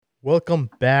Welcome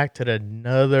back to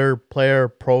another player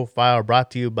profile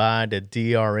brought to you by the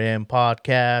DRM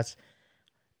podcast.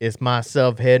 It's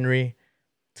myself, Henry.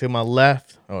 To my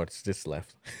left, it's just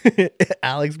left,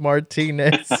 Alex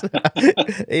Martinez.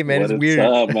 Hey man, What it's it's weird.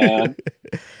 up, man?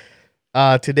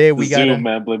 Today The we got Zoom,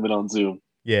 man. Blame it on Zoom.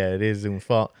 it is Zoom's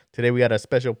fault. Today we got a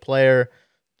special player,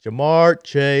 Jamar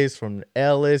Chase from the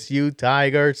LSU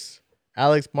Tigers.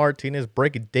 Alex Martinez,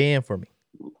 break it down for me.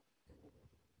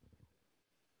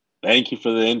 Thank you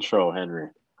for the intro, Henry.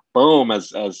 Boom.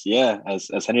 As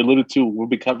Henry alluded to, we'll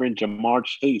be covering Jamar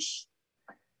Chase,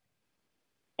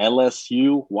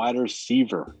 LSU wide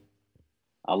receiver.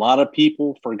 A lot of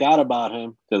people forgot about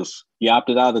him because he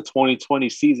opted out of the 2020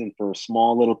 season for a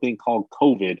small little thing called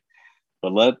COVID.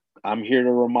 But I'm here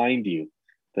to remind you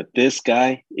that this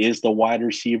guy is the wide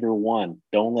receiver one.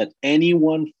 Don't let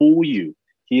anyone fool you.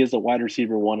 He is the wide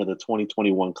receiver one of the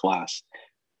 2021 class.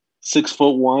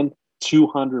 6'1",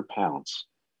 200 pounds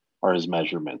are his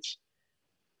measurements.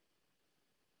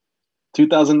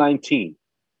 2019,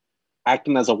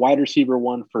 acting as a wide receiver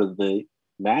one for the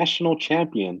national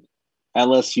champion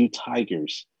LSU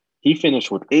Tigers. He finished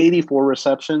with 84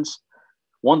 receptions,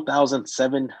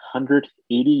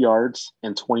 1,780 yards,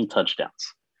 and 20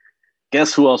 touchdowns.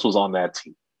 Guess who else was on that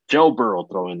team? Joe Burrow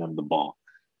throwing them the ball.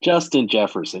 Justin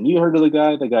Jefferson. You heard of the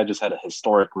guy? The guy just had a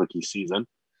historic rookie season.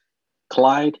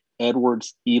 Clyde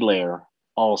Edwards-Helaire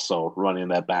also running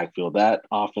that backfield. That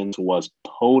offense was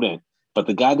potent. But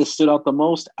the guy that stood out the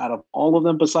most out of all of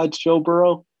them besides Joe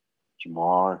Burrow,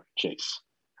 Jamar Chase.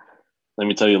 Let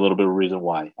me tell you a little bit of reason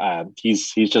why.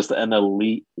 He's just an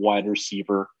elite wide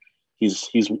receiver. He's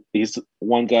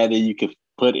one guy that you could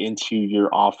put into your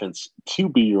offense to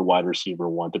be your wide receiver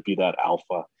one, to be that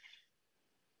alpha.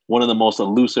 One of the most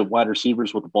elusive wide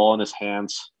receivers with the ball in his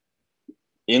hands.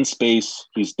 In space,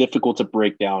 he's difficult to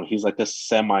break down. He's like a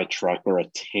semi truck or a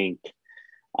tank.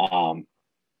 Um,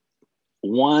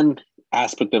 One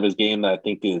aspect of his game that I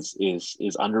think is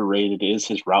underrated is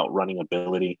his route running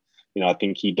ability. I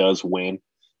think he does win.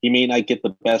 He may not get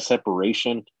the best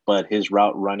separation, but his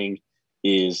route running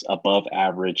is above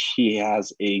average. He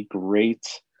has great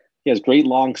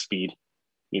long speed.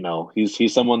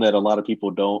 He's someone that a lot of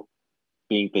people don't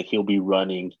think that he'll be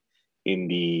running in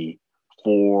the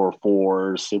 4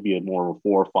 4s. He'll be more of a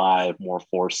 4 5, more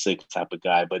 4 6 type of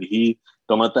guy. But he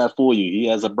don't let that fool you. He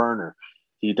has a burner.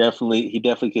 He definitely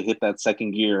could hit that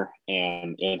second gear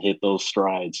and hit those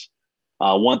strides.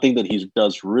 One thing that he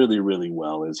does really really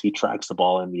well is he tracks the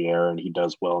ball in the air and he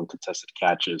does well in contested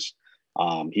catches.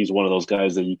 He's one of those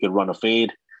guys that you could run a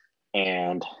fade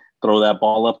and throw that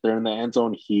ball up there in the end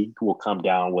zone. He will come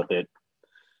down with it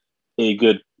a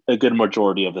good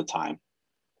majority of the time.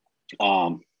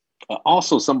 Um,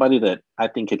 Also, somebody that I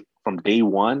think could, from day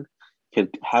one,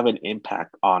 could have an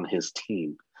impact on his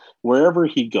team. Wherever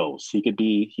he goes, he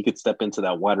could step into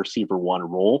that wide receiver one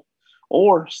role,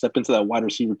 or step into that wide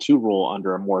receiver two role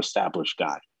under a more established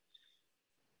guy.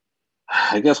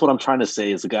 I guess what I'm trying to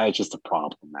say is the guy is just a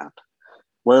problem, man.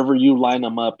 Wherever you line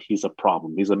him up, he's a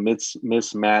problem. He's a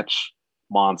mismatch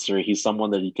monster. He's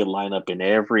someone that you can line up in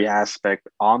every aspect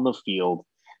on the field,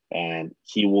 and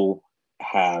he will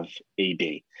have a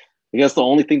day. I guess the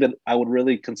only thing that I would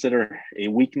really consider a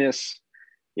weakness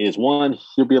is, one,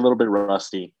 he'll be a little bit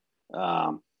rusty.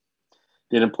 Um,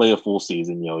 didn't play a full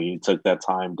season. He took that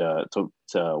time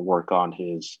to work on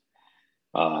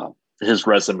uh, his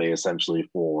resume essentially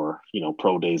for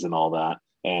pro days and all that,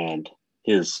 and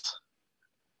his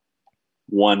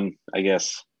one, I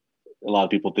guess, a lot of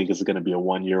people think is going to be a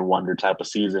 1 year wonder type of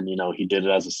season. He did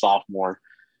it as a sophomore.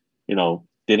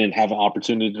 Didn't have an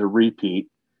opportunity to repeat,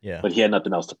 Yeah. but he had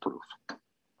nothing else to prove. What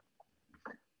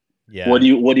Yeah. do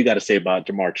you got to say about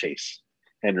Jamar Chase,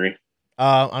 Henry?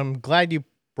 I'm glad you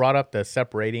brought up the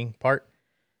separating part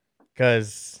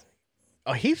because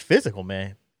he's physical,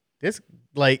 man. This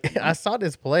like I saw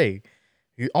this play,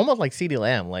 he almost like CeeDee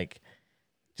Lamb, like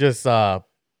just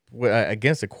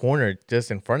against the corner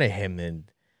just in front of him, and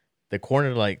the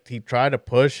corner like he tried to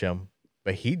push him,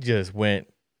 but he just went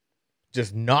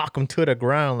just knock him to the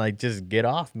ground, like just get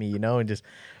off me, and just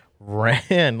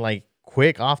ran like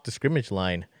quick off the scrimmage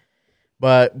line.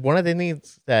 But one of the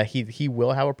things that he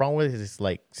will have a problem with is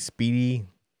like speedy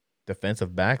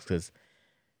defensive backs because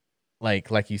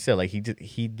like you said, like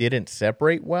he didn't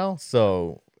separate well.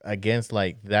 So against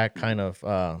like that kind of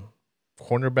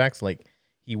cornerbacks, like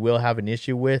he will have an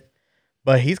issue with.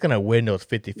 But he's gonna win those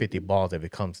 50-50 balls if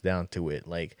it comes down to it.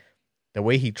 Like the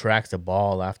way he tracks the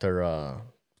ball after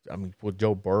I mean with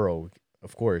Joe Burrow,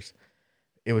 of course.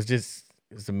 It was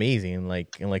amazing. And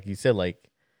like you said, like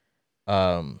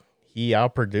he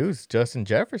outproduced Justin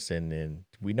Jefferson, and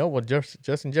we know what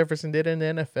Justin Jefferson did in the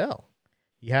NFL.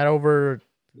 He had over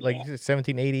like Yeah.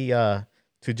 1780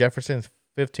 to Jefferson's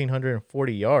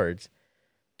 1540 yards,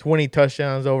 20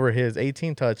 touchdowns over his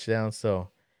 18 touchdowns. So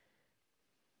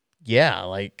yeah,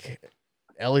 like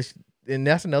Ellis, and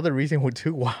that's another reason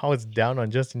too why I was down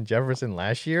on Justin Jefferson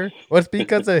last year was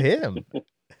because of him.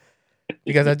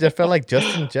 Because I just felt like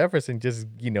Justin Jefferson just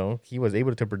he was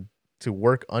able to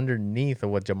work underneath of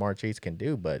what Jamar Chase can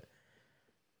do, but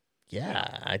Yeah.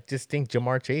 yeah, I just think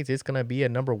Jamar Chase is gonna be a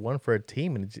number one for a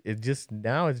team, and it's just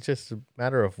a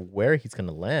matter of where he's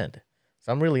gonna land.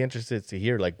 So I'm really interested to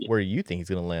hear like where you think he's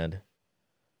gonna land.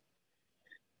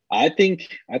 I think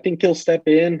he'll step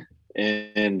in,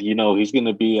 and he's going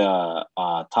to be a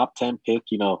top 10 pick.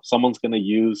 Someone's going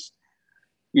to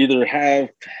either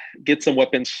get some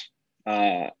weapons,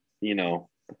 uh, you know,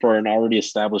 for an already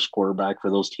established quarterback for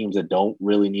those teams that don't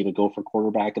really need to go for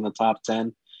quarterback in the top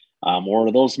 10,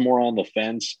 or those more on the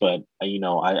fence. But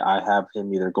I have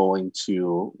him either going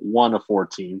to one of four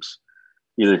teams.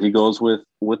 Either he goes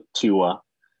with Tua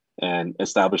and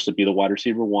established to be the wide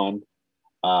receiver one.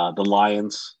 The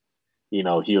Lions, he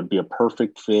would be a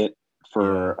perfect fit Yeah,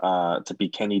 for to be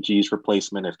Kenny G's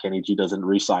replacement if Kenny G doesn't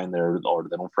resign there or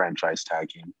they don't franchise tag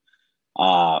him.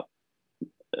 Uh,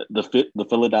 the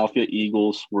Philadelphia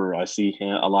Eagles, where I see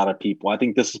a lot of people. I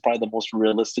think this is probably the most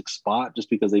realistic spot, just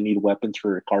because they need weapons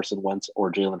for Carson Wentz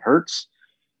or Jalen Hurts,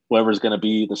 whoever's going to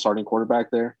be the starting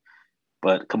quarterback there.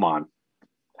 But come on,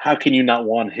 how can you not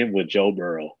want him with Joe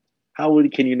Burrow?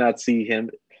 Can you not see him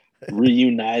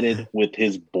reunited with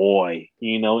his boy,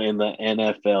 in the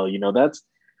NFL? That's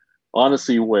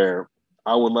honestly where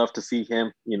I would love to see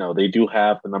him. They do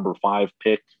have the number 5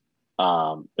 pick.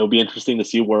 It'll be interesting to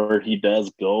see where he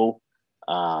does go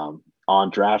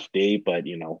on draft day. But,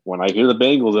 when I hear the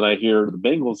Bengals and I hear the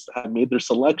Bengals have made their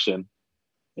selection,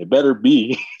 it better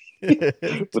be with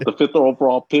the 5th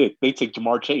overall pick. They take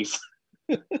Jamar Chase.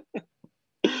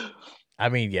 I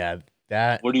mean, yeah,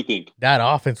 that What do you think? that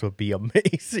offense would be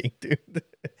amazing, dude.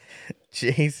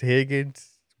 Chase Higgins,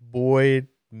 Boyd,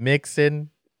 Mixon,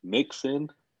 Mixon?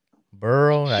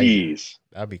 Burrow, Jeez,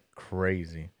 that'd be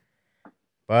crazy.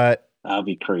 But that'd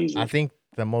be I crazy. think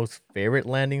the most favorite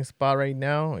landing spot right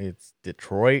now it's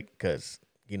Detroit because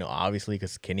obviously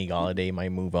because Kenny Galladay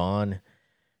might move on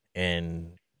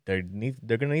and they're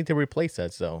gonna need to replace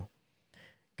that. So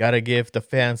gotta give the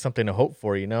fans something to hope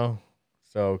for,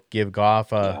 So give Goff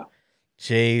Yeah,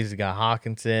 Chase, you got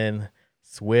Hawkinson,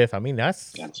 Swift. I mean and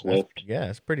that's Swift.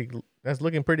 yeah, that's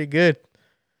looking pretty good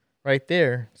right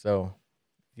there. So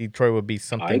Detroit would be I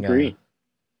something agree.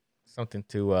 something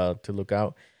to look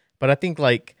out. But I think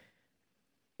like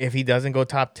if he doesn't go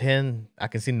top 10, I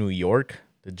can see New York,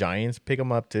 the Giants pick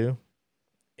him up too.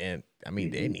 And I mean,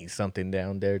 they Mm-hmm. need something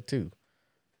down there too.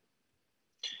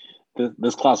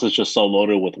 This class is just so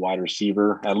loaded with wide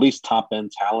receiver. At least top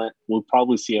end talent. We'll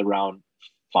probably see around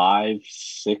 5,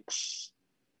 6.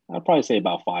 I'd probably say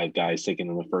about 5 guys taken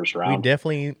in the first We round.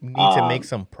 definitely need to make Um,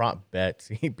 some prop bets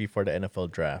before the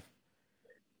NFL draft.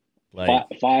 five,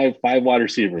 Like, five wide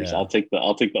receivers. yeah, I'll take the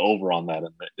over on that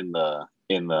in the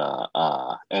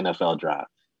NFL draft.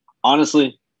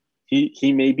 Honestly,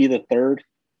 he may be the third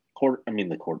quarter. I mean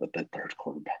the third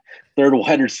quarterback, third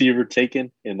wide receiver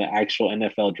taken in the actual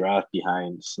NFL draft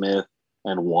behind Smith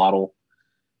and Waddle,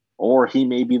 or he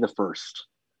may be the first.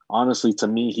 Honestly, to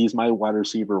me, he's my wide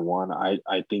receiver one.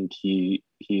 I think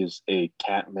he's a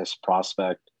can't miss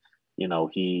prospect.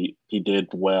 He did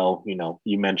well.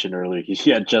 You mentioned earlier he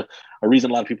had just a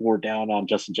reason a lot of people were down on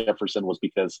Justin Jefferson was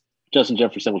because Justin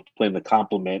Jefferson was playing the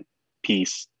complement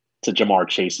piece to Jamar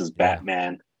Chase's yeah,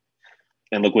 Batman.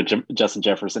 And look what Justin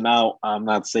Jefferson. Now, I'm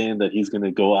not saying that he's going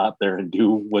to go out there and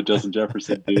do what Justin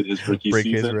Jefferson did his rookie break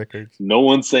his season. records. No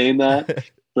one's saying that.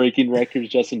 Breaking records,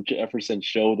 Justin Jefferson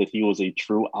showed that he was a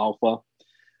true alpha.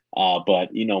 But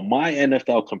my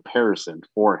NFL comparison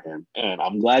for him, and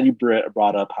I'm glad you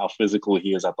brought up how physical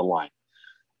he is at the line,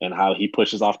 and how he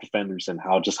pushes off defenders, and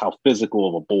how physical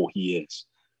of a bull he is.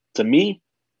 To me,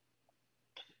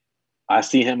 I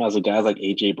see him as a guy like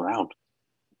AJ Brown.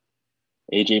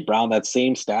 AJ Brown, that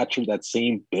same stature, that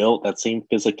same build, that same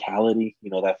physicality,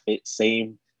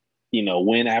 same,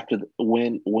 win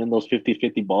those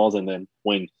 50-50 balls. And then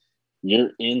when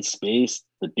you're in space,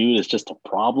 the dude is just a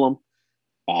problem.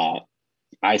 Uh,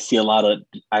 I see a lot of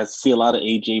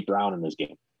AJ Brown in this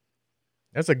game.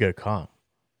 That's a good comp.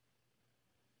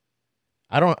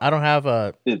 I don't have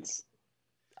a. It's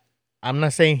I'm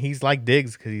not saying he's like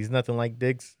Diggs because he's nothing like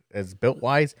Diggs as built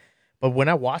wise, but when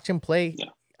I watch him play, yeah.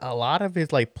 a lot of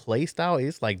his like play style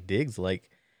is like Diggs. Like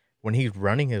when he's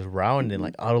running his route and then Mm-hmm.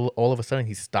 like all of a sudden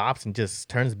he stops and just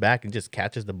turns back and just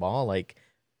catches the ball. Like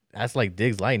that's like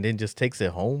Diggs light and then just takes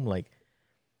it home. Like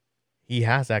he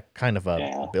has that kind of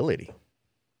Yeah, ability.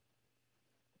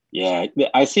 yeah.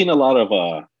 I've seen a lot of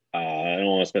I don't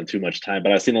want to spend too much time,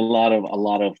 but I've seen a lot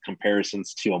of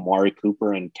comparisons to Amari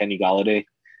Cooper and Kenny Galladay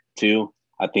too.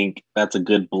 I think that's a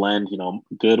good blend.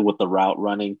 Good with the route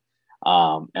running,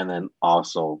 and then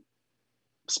also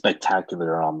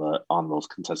spectacular on those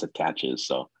contested catches.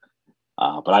 So,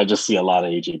 but I just see a lot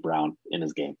of AJ Brown in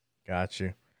his game. Got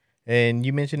you. And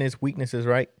you mentioned his weaknesses,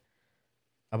 right?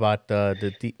 About Yeah,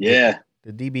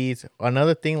 the DBs.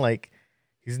 Another thing, like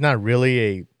he's not really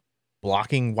a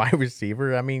blocking wide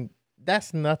receiver. I mean,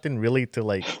 that's nothing really to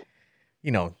like,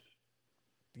 you know,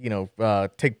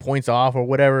 take points off or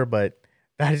whatever. But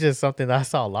that's just something that I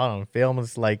saw a lot on film.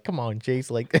 It's like, come on, Chase,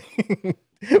 like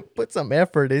put some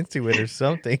effort into it or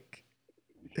something.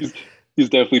 he's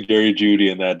definitely Jerry Judy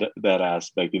in that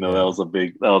aspect. That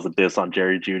Yeah, was a diss on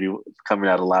Jerry Judy coming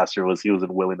out of last year was he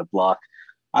wasn't willing to block.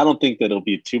 I don't think that it'll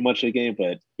be too much of a game,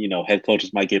 but head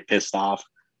coaches might get pissed off,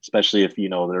 especially if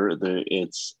they're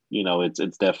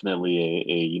it's definitely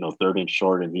a third and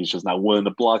short, and he's just not willing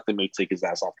to block. They may take his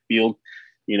ass off the field,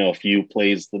 a few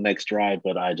plays the next drive,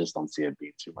 but I just don't see it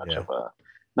being too much yeah. of a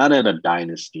not in a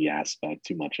dynasty aspect,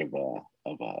 too much of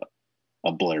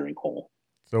a blaring hole.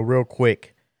 So real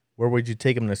quick, where would you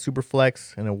take him in a super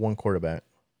flex and a one quarterback?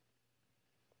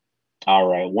 All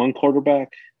right, one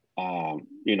quarterback.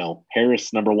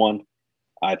 Harris number one.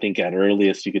 I think at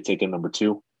earliest you could take him number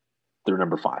two through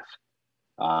number five.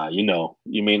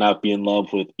 You may not be in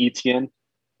love with Etienne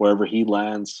wherever he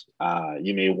lands.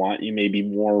 You may be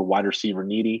more wide receiver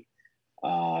needy.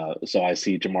 So I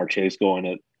see Jamar Chase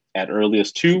going at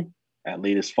earliest two, at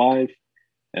latest five,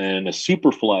 and a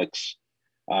super flex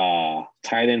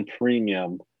tight end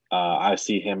premium. I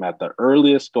see him at the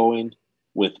earliest going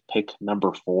with pick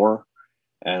number four,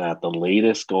 and at the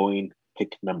latest going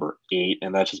pick number eight.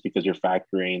 And that's just because you're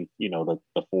factoring, the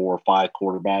 4 or 5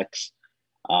 quarterbacks.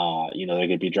 They're going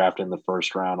to be drafted in the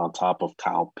first round on top of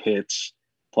Kyle Pitts,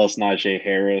 plus Najee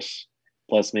Harris,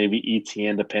 plus maybe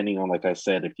ETN, depending on, like I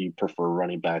said, if you prefer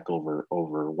running back over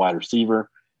wide receiver.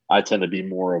 I tend to be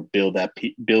more of build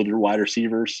your wide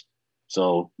receivers.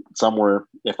 So somewhere,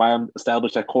 if I'm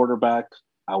established at quarterback,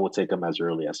 I will take them as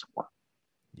early as four.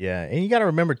 Yeah, and you got to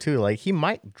remember too, like he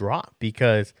might drop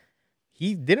because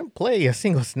he didn't play a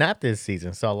single snap this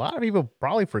season. So a lot of people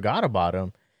probably forgot about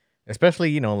him,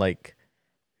 especially like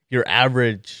your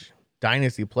average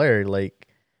dynasty player. Like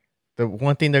the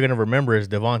one thing they're gonna remember is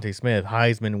Devontae Smith,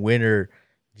 Heisman winner,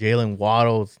 Jalen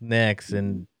Waddle's next,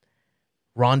 and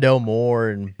Rondell Moore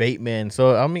and Bateman.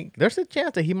 So I mean, there's a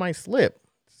chance that he might slip.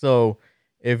 So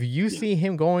if you Yeah. see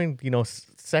him going,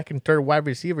 second, third wide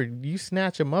receiver, you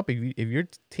snatch him up. If your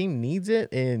team needs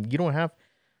it and you don't have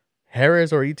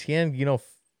Harris or ETN,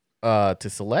 to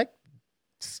select,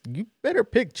 you better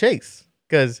pick Chase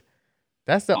because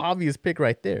that's the obvious pick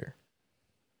right there.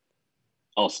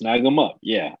 Oh, snag them up.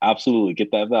 Yeah, absolutely.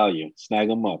 Get that value. Snag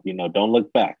them up. Don't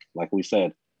look back. Like we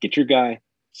said, get your guy,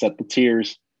 set the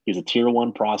tiers. He's a tier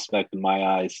one prospect in my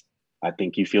eyes. I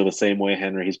think you feel the same way,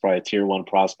 Henry. He's probably a tier one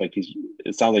prospect.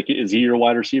 It sounds like, is he your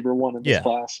wide receiver one in this Yeah,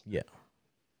 class? yeah.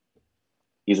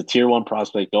 He's a tier one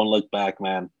prospect. Don't look back,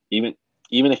 man. Even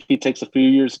if he takes a few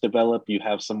years to develop, you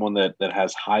have someone that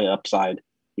has high upside.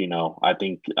 I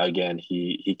think again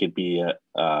he could be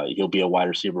he'll be a wide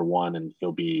receiver one, and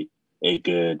he'll be a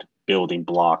good building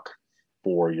block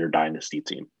for your dynasty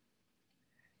team.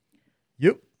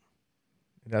 Yep.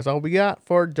 That's all we got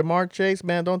for Jamar Chase,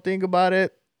 man. Don't think about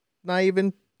it. Not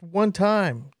even one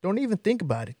time. Don't even think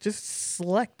about it. Just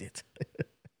select it.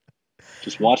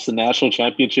 Just watch the national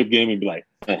championship game and be like,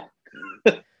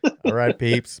 All right,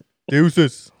 peeps.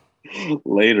 Deuces.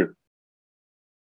 later.